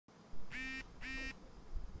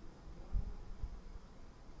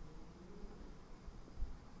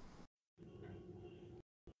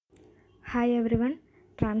Hi everyone,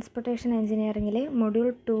 transportation എഞ്ചിനീയറിംഗിലെ module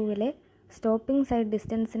 2-ലെ stopping side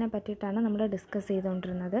ഡിസ്റ്റൻസിനെ പറ്റിയിട്ടാണ് നമ്മൾ discuss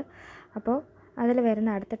ചെയ്തുകൊണ്ടിരുന്നത്. അപ്പോൾ അതിൽ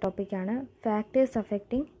വരുന്ന അടുത്ത ടോപ്പിക്കാണ് factors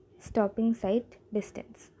affecting stopping sight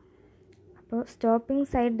distance. അപ്പോൾ സ്റ്റോപ്പിംഗ്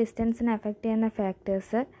സൈഡ് ഡിസ്റ്റൻസിനെ അഫക്റ്റ് ചെയ്യുന്ന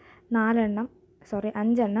ഫാക്ടേഴ്സ്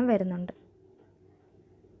 5 എണ്ണം വരുന്നുണ്ട്.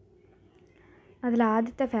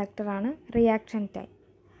 അതിലാദ്യത്തെ ഫാക്ടറാണ് റിയാക്ഷൻ ടൈം.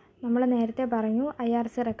 നമ്മൾ നേരത്തെ പറഞ്ഞു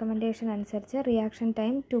IRC റെക്കമെൻഡേഷൻ അനുസരിച്ച് റിയാക്ഷൻ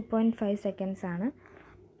ടൈം 2.5 സെക്കൻഡ്സ് ആണ്.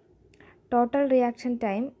 Total reaction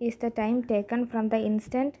time is the time taken from the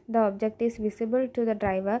instant the object is visible to the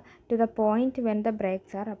driver to the point when the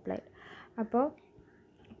breaks R applied. അപ്പോൾ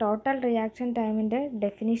total reaction ടൈമിൻ്റെ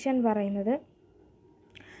definition പറയുന്നത്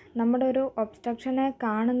നമ്മുടെ ഒരു ഒബ്സ്ട്രക്ഷനെ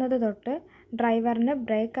കാണുന്നത് തൊട്ട് ഡ്രൈവറിന്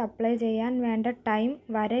break apply ചെയ്യാൻ വേണ്ട ടൈം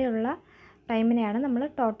വരെയുള്ള ടൈമിനെയാണ് നമ്മൾ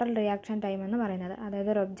ടോട്ടൽ റിയാക്ഷൻ ടൈം എന്ന് പറയുന്നത്. അതായത്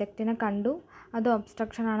ഒരു ഒബ്ജക്റ്റിനെ കണ്ടു, അത്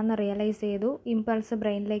ഒബ്സ്ട്രക്ഷൻ ആണെന്ന് റിയലൈസ് ചെയ്തു, ഇമ്പൾസ്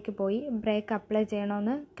ബ്രെയിനിലേക്ക് പോയി, ബ്രേക്ക് അപ്ലൈ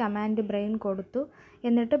ചെയ്യണമെന്ന് കമാൻഡ് ബ്രെയിൻ കൊടുത്തു,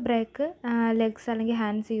 എന്നിട്ട് ബ്രേക്ക് ലെഗ്സ് അല്ലെങ്കിൽ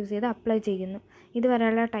ഹാൻഡ്സ് യൂസ് ചെയ്ത് അപ്ലൈ ചെയ്യുന്നു.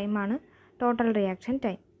 ഇതുവരെയുള്ള ടൈമാണ് total reaction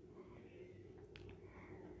time.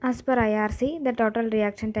 As per IRC, the total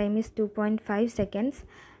reaction time is 2.5 seconds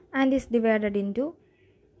and is divided into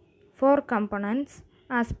 4 components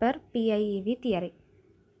as per PIEV theory.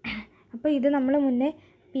 അപ്പോൾ ഇത് നമ്മൾ മുന്നേ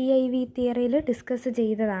PIV തിയറിയിൽ ഡിസ്കസ്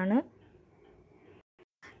ചെയ്തതാണ്.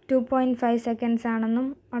 2.5 സെക്കൻഡ്സ് ആണെന്നും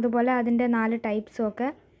അതുപോലെ അതിൻ്റെ 4 ടൈപ്സും ഒക്കെ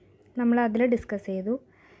നമ്മൾ അതിൽ ഡിസ്കസ് ചെയ്തു.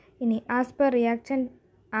 ഇനി as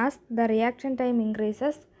the reaction time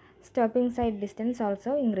increases, stopping sight distance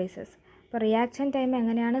also increases. അപ്പോൾ റിയാക്ഷൻ ടൈം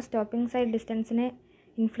എങ്ങനെയാണ് സ്റ്റോപ്പിംഗ് സൈഡ് ഡിസ്റ്റൻസിനെ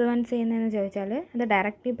ഇൻഫ്ലുവൻസ് ചെയ്യുന്നതെന്ന് ചോദിച്ചാൽ അത്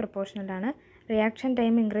ഡയറക്റ്റ്ലി പ്രൊപ്പോർഷണലാണ്. റിയാക്ഷൻ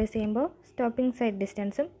ടൈം ഇൻക്രീസ് ചെയ്യുമ്പോൾ സ്റ്റോപ്പിംഗ് സൈഡ്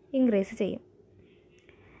ഡിസ്റ്റൻസും ഇൻക്രീസ് ചെയ്യും.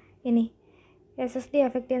 ഇനി SSD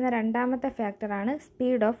എഫക്റ്റ് ചെയ്യുന്ന രണ്ടാമത്തെ ഫാക്ടറാണ്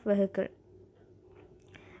സ്പീഡ് ഓഫ് വെഹിക്കിൾ.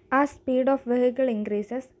 ആ speed of vehicle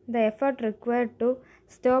increases, the effort required to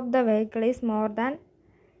stop the vehicle is more than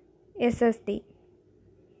SSD.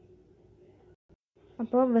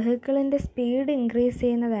 അപ്പോൾ വെഹിക്കിളിൻ്റെ സ്പീഡ് ഇൻക്രീസ്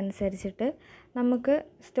ചെയ്യുന്നതനുസരിച്ചിട്ട് നമുക്ക്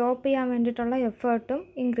സ്റ്റോപ്പ് ചെയ്യാൻ വേണ്ടിയിട്ടുള്ള എഫേർട്ടും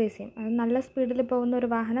ഇൻക്രീസ് ചെയ്യും. അത് നല്ല സ്പീഡിൽ പോകുന്ന ഒരു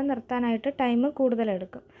വാഹനം നിർത്താനായിട്ട് ടൈം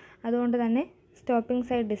കൂടുതലെടുക്കും. അതുകൊണ്ട് തന്നെ സ്റ്റോപ്പിംഗ്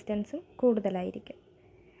സൈഡ് ഡിസ്റ്റൻസും കൂടുതലായിരിക്കും.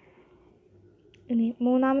 ഇനി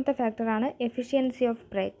മൂന്നാമത്തെ ഫാക്ടറാണ് efficiency of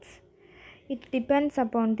breaks. It depends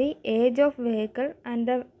upon the age of vehicle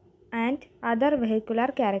and other vehicular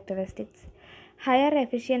characteristics. Higher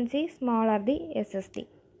efficiency, smaller the SSD.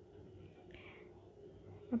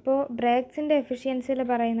 അപ്പോൾ ബ്രേക്സിൻ്റെ എഫിഷ്യൻസിയിൽ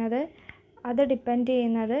പറയുന്നത് അത് ഡിപ്പെൻഡ്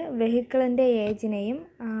ചെയ്യുന്നത് വെഹിക്കിളിൻ്റെ ഏജിനെയും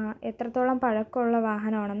എത്രത്തോളം പഴക്കമുള്ള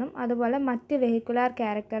വാഹനമാണെന്നും അതുപോലെ മറ്റ് വെഹിക്കുലർ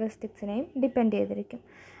ക്യാരക്ടറിസ്റ്റിക്സിനെയും ഡിപ്പെൻഡ് ചെയ്തിരിക്കും.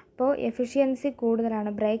 അപ്പോൾ എഫിഷ്യൻസി കൂടുതലാണ്,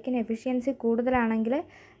 ബ്രേക്കിന് എഫിഷ്യൻസി കൂടുതലാണെങ്കിൽ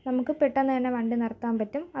നമുക്ക് പെട്ടെന്ന് തന്നെ വണ്ടി നിർത്താൻ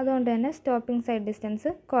പറ്റും. അതുകൊണ്ട് തന്നെ സ്റ്റോപ്പിംഗ് സൈഡ് ഡിസ്റ്റൻസ്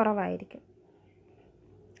കുറവായിരിക്കും.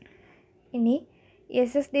 ഇനി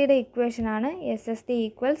SSDയുടെ ഇക്വേഷനാണ് SSD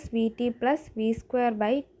equals VT +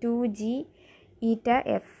 V²/2G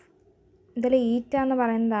η/F. ഇതിൽ ഈറ്റ എന്ന്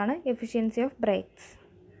പറയുന്നതാണ് എഫിഷ്യൻസി ഓഫ് ബ്രേക്സ്.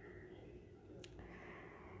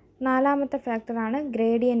 നാലാമത്തെ ഫാക്ടറാണ്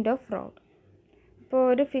ഗ്രേഡിയൻ്റ് ഓഫ് റോഡ്. ഇപ്പോൾ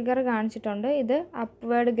ഒരു ഫിഗർ കാണിച്ചിട്ടുണ്ട്. ഇത്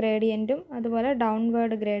അപ്വേർഡ് ഗ്രേഡിയൻറ്റും അതുപോലെ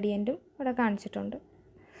ഡൗൺവേർഡ് ഗ്രേഡിയൻറ്റും ഇവിടെ കാണിച്ചിട്ടുണ്ട്.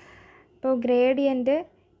 ഇപ്പോൾ ഗ്രേഡിയൻറ്റ്,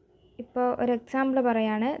 ഇപ്പോൾ ഒരു എക്സാമ്പിൾ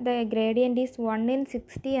പറയുകയാണ്, ദ ഗ്രേഡിയൻറ്റ് ഈസ്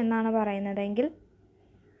 1/60 എന്നാണ് പറയുന്നതെങ്കിൽ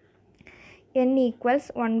n =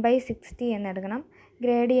 1/60 എന്നെടുക്കണം.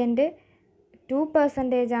 ഗ്രേഡിയൻറ്റ്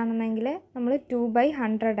 2% ആണെന്നെങ്കിൽ നമ്മൾ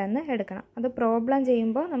 2/100 എന്ന് എടുക്കണം. അത് പ്രോബ്ലം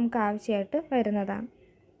ചെയ്യുമ്പോൾ നമുക്ക് ആവശ്യമായിട്ട് വരുന്നതാണ്.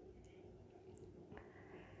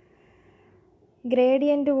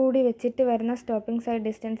 ഗ്രേഡിയൻ്റ് കൂടി വെച്ചിട്ട് വരുന്ന stopping side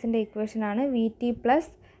ഡിസ്റ്റൻസിൻ്റെ ഇക്വേഷനാണ് VT +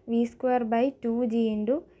 V²/2G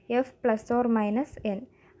 × F ± n.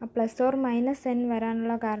 ആ +or -n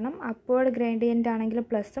വരാനുള്ള കാരണം അപ്വേർഡ് ഗ്രേഡിയൻ്റ് ആണെങ്കിൽ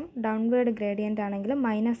പ്ലസും ഡൗൺവേർഡ് ഗ്രേഡിയൻ്റ് ആണെങ്കിൽ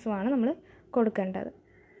മൈനസുമാണ് നമ്മൾ കൊടുക്കേണ്ടത്.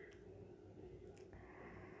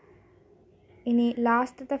 ഇനി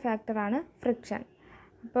ലാസ്റ്റത്തെ ഫാക്ടറാണ് ഫ്രിക്ഷൻ.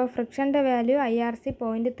 അപ്പോൾ ഫ്രിക്ഷൻ്റെ വാല്യൂ IRC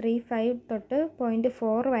 0.35 തൊട്ട്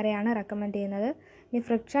 0.4 വരെയാണ് റെക്കമെൻഡ് ചെയ്യുന്നത്. ഇനി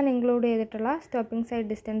ഫ്രിക്ഷൻ ഇൻക്ലൂഡ് ചെയ്തിട്ടുള്ള stopping side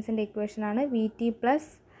ഡിസ്റ്റൻസിൻ്റെ ഇക്വേഷനാണ് VT +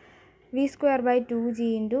 V²/2G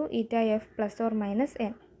 × η/F ±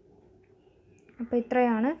 n. അപ്പോൾ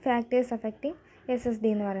ഇത്രയാണ് ഫാക്ടേഴ്സ് അഫക്റ്റിംഗ് SSD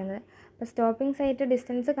എന്ന് പറയുന്നത്. അപ്പോൾ സ്റ്റോപ്പിംഗ് സൈഡ്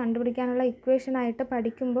ഡിസ്റ്റൻസ് കണ്ടുപിടിക്കാനുള്ള ഇക്വേഷനായിട്ട്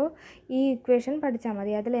പഠിക്കുമ്പോൾ ഈ ഇക്വേഷൻ പഠിച്ചാൽ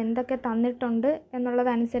മതി. അതിൽ എന്തൊക്കെ തന്നിട്ടുണ്ട്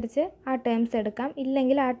എന്നുള്ളതനുസരിച്ച് ആ ടേംസ് എടുക്കാം.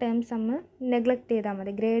 ഇല്ലെങ്കിൽ ആ ടേംസ് നമ്മൾ നെഗ്ലക്റ്റ് ചെയ്താൽ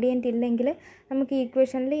മതി. ഗ്രേഡിയൻറ്റ് ഇല്ലെങ്കിൽ നമുക്ക് ഈ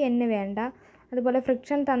ഇക്വേഷനിൽ n വേണ്ട, അതുപോലെ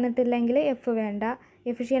ഫ്രിക്ഷൻ തന്നിട്ടില്ലെങ്കിൽ F വേണ്ട,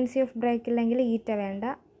 എഫിഷ്യൻസി ഓഫ് ബ്രേക്ക് ഇല്ലെങ്കിൽ ഈറ്റ വേണ്ട.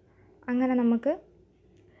 അങ്ങനെ നമുക്ക്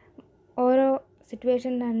ഓരോ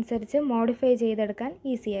സിറ്റുവേഷനനുസരിച്ച് മോഡിഫൈ ചെയ്തെടുക്കാൻ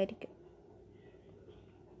ഈസി ആയിരിക്കും.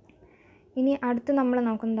 ഇനി അടുത്ത് നമ്മൾ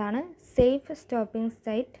നോക്കുന്നതാണ് സേഫ് സ്റ്റോപ്പിംഗ്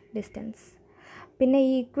സൈറ്റ് ഡിസ്റ്റൻസ്. പിന്നെ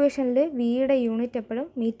ഈ ഇക്വേഷനിൽ വിയുടെ യൂണിറ്റ് എപ്പോഴും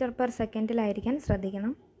മീറ്റർ പെർ സെക്കൻഡിലായിരിക്കാൻ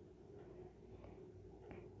ശ്രദ്ധിക്കണം.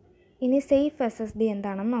 ഇനി സേഫ് SSD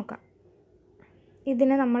എന്താണെന്ന് നോക്കാം.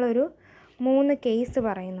 ഇതിന് നമ്മളൊരു 3 കേസ്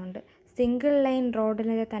പറയുന്നുണ്ട്. സിംഗിൾ ലൈൻ റോഡിൽ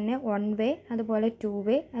തന്നെ 1 വേ, അതുപോലെ 2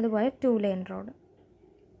 വേ, അതുപോലെ 2 ലൈൻ റോഡ്.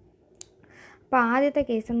 അപ്പോൾ ആദ്യത്തെ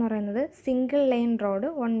കേസ് എന്ന് പറയുന്നത് സിംഗിൾ ലൈൻ റോഡ്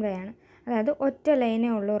 1 വേ ആണ്. അതായത് ഒറ്റ ലൈനേ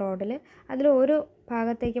ഉള്ളൂ റോഡിൽ. അതിൽ ഒരു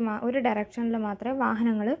ഭാഗത്തേക്ക് ഒരു ഡയറക്ഷനിൽ മാത്രമേ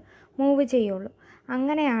വാഹനങ്ങൾ മൂവ് ചെയ്യുള്ളൂ.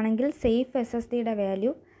 അങ്ങനെയാണെങ്കിൽ സേഫ് SSDയുടെ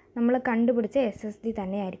വാല്യൂ നമ്മൾ കണ്ടുപിടിച്ച SSD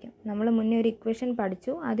തന്നെയായിരിക്കും. നമ്മൾ മുന്നേ ഒരു ഇക്വേഷൻ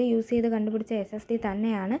പഠിച്ചു, അത് യൂസ് ചെയ്ത് കണ്ടുപിടിച്ച SSD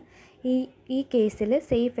തന്നെയാണ് ഈ കേസിൽ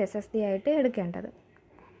സേഫ് SSD ആയിട്ട് എടുക്കേണ്ടത്.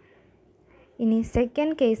 ഇനി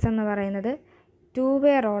സെക്കൻഡ് കേസ് എന്ന് പറയുന്നത് 2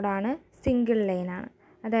 വേ റോഡാണ്, സിംഗിൾ ലൈനാണ്.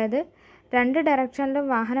 അതായത് 2 ഡയറക്ഷനിലും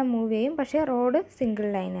വാഹനം മൂവ് ചെയ്യും, പക്ഷേ റോഡ് സിംഗിൾ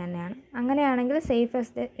ലൈൻ തന്നെയാണ്. അങ്ങനെയാണെങ്കിൽ സേഫ്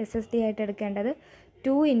SSD ആയിട്ട് എടുക്കേണ്ടത്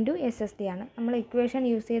 2 × SSD ആണ്. നമ്മൾ ഇക്വേഷൻ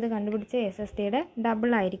യൂസ് ചെയ്ത് കണ്ടുപിടിച്ച SSDയുടെ ഡബിൾ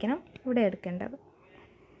ആയിരിക്കണം ഇവിടെ എടുക്കേണ്ടത്.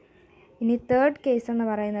 ഇനി തേർഡ് കേസ് എന്ന്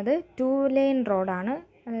പറയുന്നത് 2 ലൈൻ റോഡാണ്.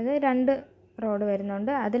 അതായത് 2 റോഡ്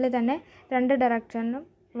വരുന്നുണ്ട്, അതിൽ തന്നെ 2 ഡയറക്ഷനിലും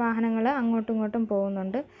വാഹനങ്ങൾ അങ്ങോട്ടും ഇങ്ങോട്ടും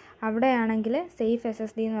പോകുന്നുണ്ട്. അവിടെയാണെങ്കിൽ സേഫ്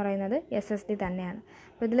SSD എന്ന് പറയുന്നത് SSD തന്നെയാണ്.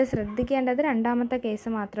 അപ്പോൾ ഇതിൽ ശ്രദ്ധിക്കേണ്ടത് രണ്ടാമത്തെ കേസ്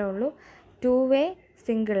മാത്രമേ ഉള്ളൂ, 2 വേ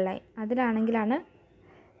സിംഗിൾ ലൈൻ. അതിലാണെങ്കിലാണ്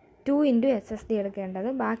 2 × SSD എടുക്കേണ്ടത്.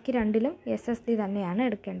 ബാക്കി രണ്ടിലും SSD തന്നെയാണ്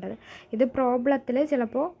എടുക്കേണ്ടത്. ഇത് പ്രോബ്ലത്തിൽ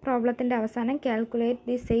ചിലപ്പോൾ പ്രോബ്ലത്തിൻ്റെ അവസാനം calculate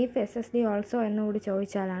the safe SSD also എന്നുകൂടി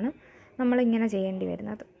ചോദിച്ചാലാണ് നമ്മളിങ്ങനെ ചെയ്യേണ്ടി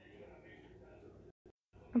വരുന്നത്.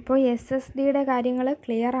 അപ്പോൾ SSDയുടെ കാര്യങ്ങൾ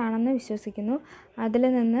ക്ലിയർ ആണെന്ന് വിശ്വസിക്കുന്നു. അതിൽ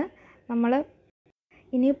നിന്ന് നമ്മൾ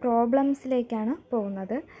ഇനി പ്രോബ്ലംസിലേക്കാണ്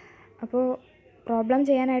പോകുന്നത്. അപ്പോൾ പ്രോബ്ലം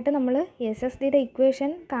ചെയ്യാനായിട്ട് നമ്മൾ SSDയുടെ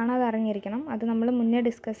ഇക്വേഷൻ കാണാതെ അറിഞ്ഞിരിക്കണം. അത് നമ്മൾ മുന്നേ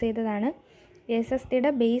ഡിസ്കസ് ചെയ്തതാണ്.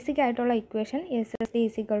 SSDയുടെ ബേസിക് ആയിട്ടുള്ള ഇക്വേഷൻ SSD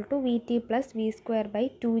 = VT +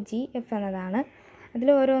 V²/2GF എന്നതാണ്. അതിൽ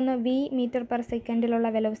ഓരോന്ന് V metre per സെക്കൻഡിലുള്ള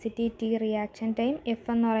velocity, T reaction time, F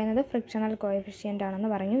എന്ന് പറയുന്നത് ഫ്രിക്ഷണൽ കോഎഫിഷ്യൻ്റ് ആണെന്ന്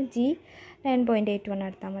പറഞ്ഞു. G 9.81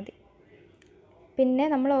 എടുത്താൽ മതി. പിന്നെ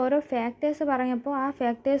നമ്മൾ ഓരോ ഫാക്ടേഴ്സ് പറഞ്ഞപ്പോൾ ആ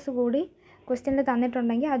ഫാക്ടേഴ്സ് കൂടി ക്വസ്റ്റ്യനിൽ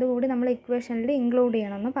തന്നിട്ടുണ്ടെങ്കിൽ അതുകൂടി നമ്മൾ ഇക്വേഷനിൽ ഇൻക്ലൂഡ്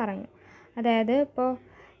ചെയ്യണമെന്ന് പറഞ്ഞു. അതായത് ഇപ്പോൾ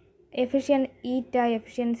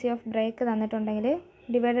എഫിഷ്യൻസി ഓഫ് ബ്രേക്ക് തന്നിട്ടുണ്ടെങ്കിൽ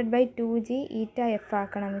 /2G ηF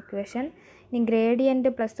ആക്കണം ഇക്വേഷൻ. ഇനി ഗ്രേഡിയൻറ്റ്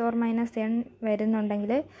 ±n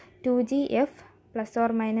വരുന്നുണ്ടെങ്കിൽ 2GF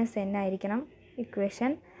 ±n ആയിരിക്കണം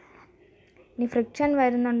ഇക്വേഷൻ. ഇനി ഫ്രിക്ഷൻ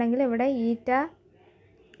വരുന്നുണ്ടെങ്കിൽ ഇവിടെ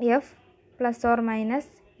ηF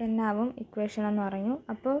 ±n ആവും ഇക്വേഷൻ എന്ന് പറഞ്ഞു.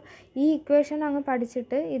 അപ്പോൾ ഈ ഇക്വേഷൻ അങ്ങ്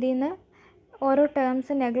പഠിച്ചിട്ട് ഇതിൽ നിന്ന് ഓരോ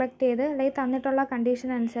ടേംസ് നെഗ്ലക്റ്റ് ചെയ്ത് അല്ലെങ്കിൽ തന്നിട്ടുള്ള കണ്ടീഷൻ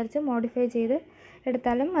അനുസരിച്ച് മോഡിഫൈ ചെയ്ത്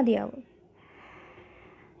എടുത്താലും മതിയാവും.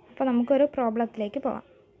 അപ്പോൾ നമുക്കൊരു പ്രോബ്ലത്തിലേക്ക് പോകാം.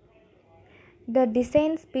 The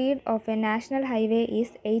design speed of a national highway is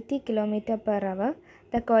 80 km/h.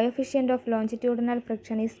 The coefficient of longitudinal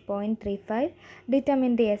friction is 0.35.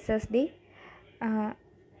 Determine the SSD.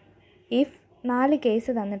 If 4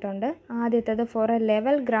 case തന്നിട്ടുണ്ട്. ആദ്യത്തേത് four A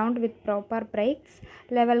level ground with proper breaks,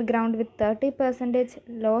 level ground with 30%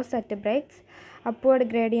 loss at breaks, upward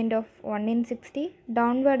gradient of 1/60,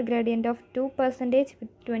 downward gradient of 2%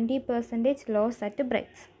 with 20% loss at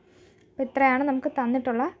brakes. അപ്പോൾ ഇത്രയാണ് നമുക്ക്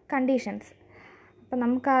തന്നിട്ടുള്ള conditions. അപ്പോൾ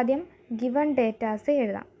നമുക്കാദ്യം given datas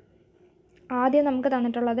എഴുതാം. ആദ്യം നമുക്ക്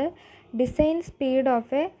തന്നിട്ടുള്ളത് design speed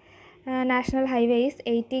of A national highway is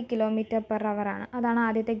 80 km/h ആണ്. അതാണ്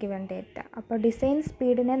ആദ്യത്തെ ഗിവൺ ഡേറ്റ. അപ്പോൾ ഡിസൈൻ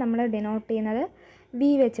സ്പീഡിനെ നമ്മൾ ഡിനോട്ട് ചെയ്യുന്നത്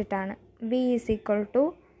V വെച്ചിട്ടാണ്. V =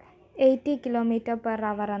 80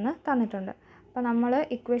 km/h എന്ന് തന്നിട്ടുണ്ട്. അപ്പോൾ നമ്മൾ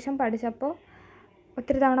ഇക്വേഷൻ പഠിച്ചപ്പോൾ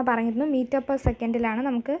ഒത്തിരി തവണ പറഞ്ഞിരുന്നു മീറ്റർ/സെക്കൻഡിലാണ്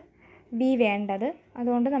നമുക്ക് V വേണ്ടത്.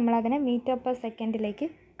 അതുകൊണ്ട് നമ്മളതിനെ മീറ്റർ/സെക്കൻഡിലേക്ക്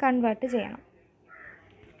കൺവേർട്ട് ചെയ്യണം.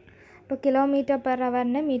 അപ്പോൾ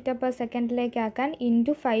km/h മീറ്റർ/സെക്കൻഡിലേക്ക് ആക്കാൻ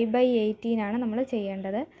 × 5/18 നമ്മൾ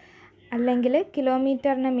ചെയ്യേണ്ടത്. അല്ലെങ്കിൽ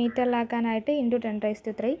കിലോമീറ്ററിനെ മീറ്ററിലാക്കാനായിട്ട് ×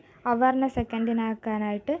 10⁻³ അവറിനെ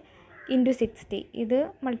സെക്കൻഡിനാക്കാനായിട്ട് × 60. ഇത്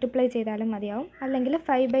മൾട്ടിപ്ലൈ ചെയ്താലും മതിയാവും. അല്ലെങ്കിൽ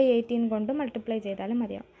 5/18 കൊണ്ട് മൾട്ടിപ്ലൈ ചെയ്താലും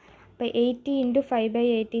മതിയാവും. അപ്പോൾ 80 ×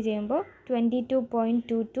 5/80 ചെയ്യുമ്പോൾ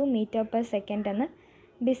 22.22 മീറ്റർ/സെക്കൻഡ് എന്ന്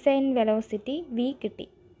ഡിസൈൻ വെലോസിറ്റി V കിട്ടി.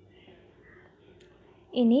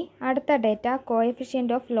 ഇനി അടുത്ത data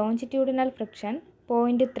coefficient of longitudinal friction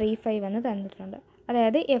 0.35 എന്ന് തന്നിട്ടുണ്ട്.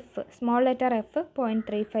 അതായത് F, സ്മോൾ ലെറ്റർ F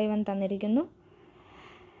 0.35 എന്ന് തന്നിരിക്കുന്നു.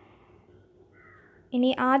 ഇനി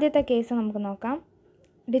ആദ്യത്തെ കേസ് നമുക്ക് നോക്കാം.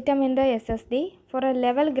 Determine the SSD four A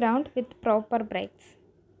level ground with proper breaks.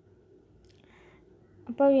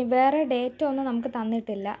 അപ്പോൾ വേറെ ഡേറ്റ ഒന്നും നമുക്ക്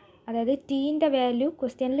തന്നിട്ടില്ല. അതായത് ടീൻ്റെ വാല്യൂ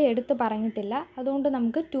ക്വസ്റ്റ്യനിൽ എടുത്ത് പറഞ്ഞിട്ടില്ല. അതുകൊണ്ട്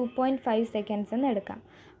നമുക്ക് 2.5 സെക്കൻഡ്സ് എന്ന് എടുക്കാം.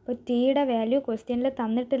 അപ്പോൾ ടീയുടെ വാല്യൂ ക്വസ്റ്റ്യനിൽ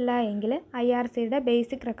തന്നിട്ടില്ല എങ്കിൽ IRCയുടെ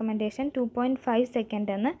ബേസിക് റെക്കമെൻഡേഷൻ 2.5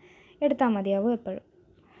 സെക്കൻഡ് എന്ന് എടുത്താൽ മതിയാവും എപ്പോഴും.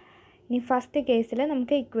 ഇനി ഫസ്റ്റ് കേസിൽ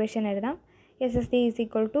നമുക്ക് ഇക്വേഷൻ എഴുതാം. SSD is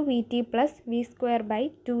equal to VT plus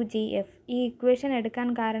V²/2GF. ഈ ഇക്വേഷൻ എടുക്കാൻ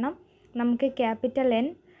കാരണം നമുക്ക് ക്യാപിറ്റൽ N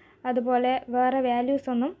അതുപോലെ വേറെ വാല്യൂസ്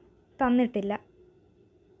ഒന്നും തന്നിട്ടില്ല.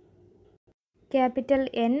 ക്യാപിറ്റൽ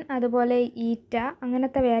N അതുപോലെ ഈറ്റ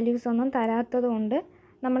അങ്ങനത്തെ വാല്യൂസ് ഒന്നും തരാത്തത് കൊണ്ട്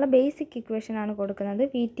നമ്മൾ ബേസിക് ഇക്വേഷനാണ് കൊടുക്കുന്നത്,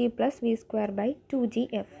 VT പ്ലസ്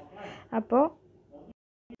V²/2GF. അപ്പോൾ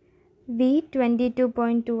V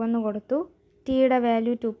 22.2 എന്ന് കൊടുത്തു, ടിയുടെ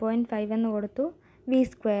വാല്യൂ 2.5 എന്ന് കൊടുത്തു, V²,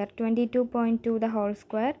 22.2 the whole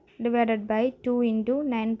square divided by 2 into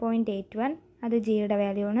 9.81, അത് ജിയുടെ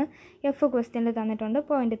വാല്യൂ ആണ്. എഫ് ക്വസ്റ്റ്യനിൽ തന്നിട്ടുണ്ട്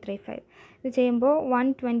 0.35. ഇത് ചെയ്യുമ്പോൾ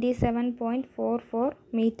 127.44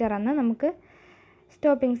 മീറ്റർ എന്ന് നമുക്ക്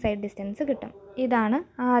സ്റ്റോപ്പിംഗ് സൈഡ് ഡിസ്റ്റൻസ് കിട്ടും. ഇതാണ്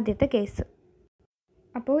ആദ്യത്തെ കേസ്.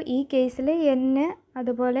 അപ്പോൾ ഈ കേസിൽ N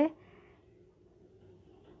അതുപോലെ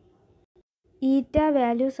ഈറ്റ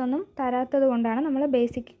വാല്യൂസ് ഒന്നും തരാത്തത് കൊണ്ടാണ് നമ്മൾ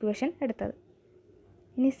ബേസിക് ഇക്വേഷൻ എടുത്തത്.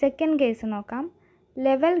 ഇനി സെക്കൻഡ് കേസ് നോക്കാം.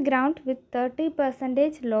 Level ground with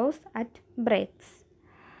 30% loss at breaks.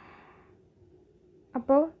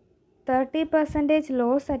 അപ്പോൾ 30%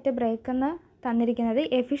 ലോസ് അറ്റ് ബ്രേക്ക് എന്ന് തന്നിരിക്കുന്നത്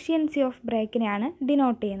എഫിഷ്യൻസി ഓഫ് ബ്രേക്കിനെയാണ്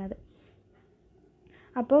ഡിനോട്ട് ചെയ്യുന്നത്.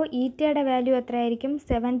 അപ്പോൾ ഈറ്റയുടെ വാല്യൂ എത്രയായിരിക്കും?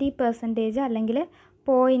 70% അല്ലെങ്കിൽ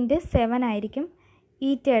 0.7 ആയിരിക്കും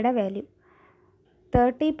ഈറ്റയുടെ വാല്യൂ.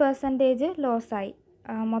 30% ലോസായി.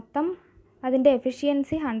 മൊത്തം അതിൻ്റെ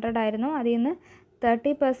എഫിഷ്യൻസി 100 ആയിരുന്നു, അതിൽ നിന്ന്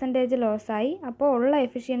 30% ലോസായി. അപ്പോൾ ഉള്ള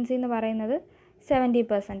എഫിഷ്യൻസി എന്ന് പറയുന്നത്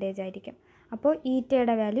 70% ആയിരിക്കും. അപ്പോൾ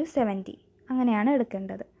ഈറ്റയുടെ വാല്യൂ 70, അങ്ങനെയാണ്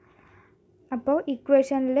എടുക്കേണ്ടത്. അപ്പോൾ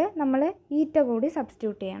ഇക്വേഷനിൽ നമ്മൾ ഈറ്റ കൂടി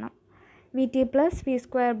സബ്സ്റ്റിറ്റ്യൂട്ട് ചെയ്യണം. VT പ്ലസ്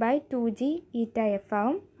V²/2G ഈറ്റ എഫ്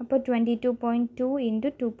ആവും. അപ്പോൾ 22.2 into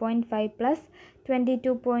 2.5 plus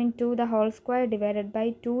 22.2 the whole square divided by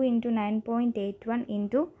 2 into 9.81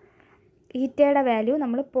 into ഈറ്റയുടെ value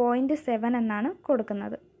നമ്മൾ 0.7 എന്നാണ്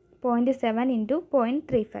കൊടുക്കുന്നത്. 0.7 ഇൻറ്റു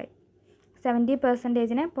 0.35.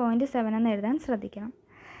 70%-നെ 0.7 എന്ന് എഴുതാൻ ശ്രദ്ധിക്കണം.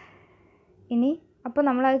 ഇനി അപ്പോൾ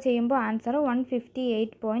നമ്മളത് ചെയ്യുമ്പോൾ ആൻസർ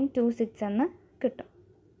 158.26 എന്ന് കിട്ടും.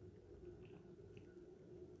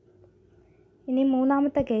 ഇനി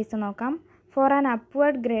മൂന്നാമത്തെ കേസ് നോക്കാം. For an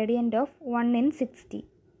upward gradient of 1/60.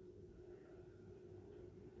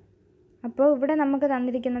 അപ്പോൾ ഇവിടെ നമുക്ക്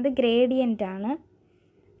തന്നിരിക്കുന്നത് ഗ്രേഡിയൻ്റ് ആണ്.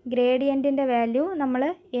 ഗ്രേഡിയൻറ്റിൻ്റെ വാല്യൂ നമ്മൾ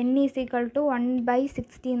N ഈസ് ഈക്വൽ ടു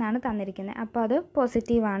 1/60 എന്നാണ് തന്നിരിക്കുന്നത്. അപ്പോൾ അത്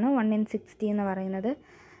പോസിറ്റീവാണ് 1/60 എന്ന് പറയുന്നത്.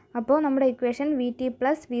 അപ്പോൾ നമ്മുടെ equation VT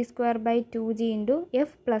plus V²/2G into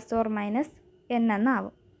F plus or minus N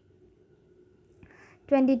എന്നാവും.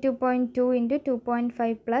 22.2 into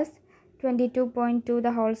 2.5 plus 22.2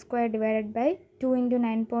 the whole square divided by 2 into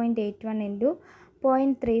 9.81 into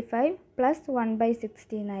 0.35 plus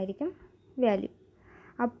 1/60 എന്നായിരിക്കും വാല്യൂ.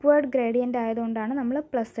 അപ്വേർഡ് ഗ്രേഡിയൻ്റ് ആയതുകൊണ്ടാണ് നമ്മൾ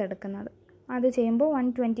പ്ലസ് എടുക്കുന്നത്. അത് ചെയ്യുമ്പോൾ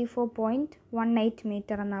 124.18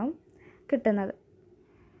 മീറ്റർ എന്നാവും കിട്ടുന്നത്.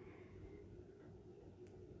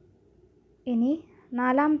 ഇനി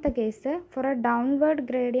നാലാമത്തെ case. Four A downward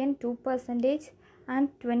gradient 2% and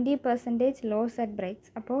 20% loss at breaks.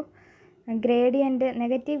 അപ്പോൾ ഗ്രേഡിയൻറ്റ്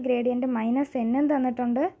നെഗറ്റീവ് ഗ്രേഡിയൻറ്റ് -N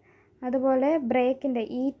തന്നിട്ടുണ്ട്, അതുപോലെ ബ്രേക്കിൻ്റെ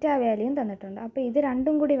ഈറ്റ വാല്യൂയും തന്നിട്ടുണ്ട്. അപ്പോൾ ഇത്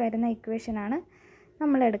രണ്ടും കൂടി വരുന്ന ഇക്വേഷനാണ്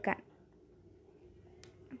നമ്മൾ എടുക്കാൻ.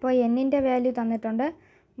 അപ്പോൾ Nൻ്റെ വാല്യൂ തന്നിട്ടുണ്ട്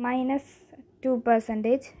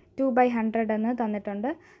 -2%, 2/100 എന്ന് തന്നിട്ടുണ്ട്.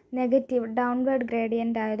 നെഗറ്റീവ് ഡൗൺവേർഡ്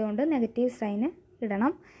ഗ്രേഡിയൻ്റ് ആയതുകൊണ്ട് നെഗറ്റീവ് സൈന്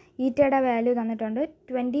ഇടണം. ഈറ്റയുടെ വാല്യൂ തന്നിട്ടുണ്ട്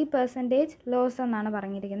 20% ലോസ് എന്നാണ്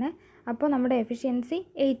പറഞ്ഞിരിക്കുന്നത്. അപ്പോൾ നമ്മുടെ എഫിഷ്യൻസി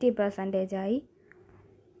 80% ആയി.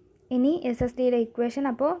 ഇനി SSDയുടെ ഇക്വേഷൻ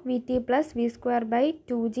അപ്പോൾ VT പ്ലസ്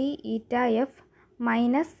V²/2G ഈറ്റ F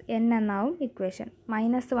മൈനസ് N എന്നാവും ഇക്വേഷൻ.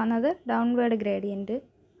 മൈനസ് വന്നത് ഡൗൺവേർഡ് ഗ്രേഡിയൻറ്റ്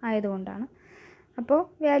ആയതുകൊണ്ടാണ്. അപ്പോൾ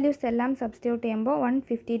വാല്യൂസ് എല്ലാം സബ്സ്റ്റിറ്റ്യൂട്ട് ചെയ്യുമ്പോൾ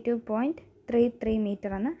 152.33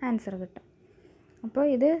 മീറ്റർ എന്ന് ആൻസർ കിട്ടും. അപ്പോൾ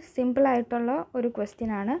ഇത് സിമ്പിളായിട്ടുള്ള ഒരു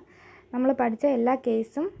ക്വസ്റ്റ്യനാണ്. നമ്മൾ പഠിച്ച എല്ലാ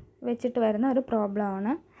കേസും വെച്ചിട്ട് വരുന്ന ഒരു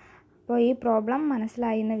പ്രോബ്ലമാണ്. അപ്പോൾ ഈ പ്രോബ്ലം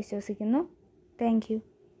മനസ്സിലായി എന്ന് വിശ്വസിക്കുന്നു. Thank you.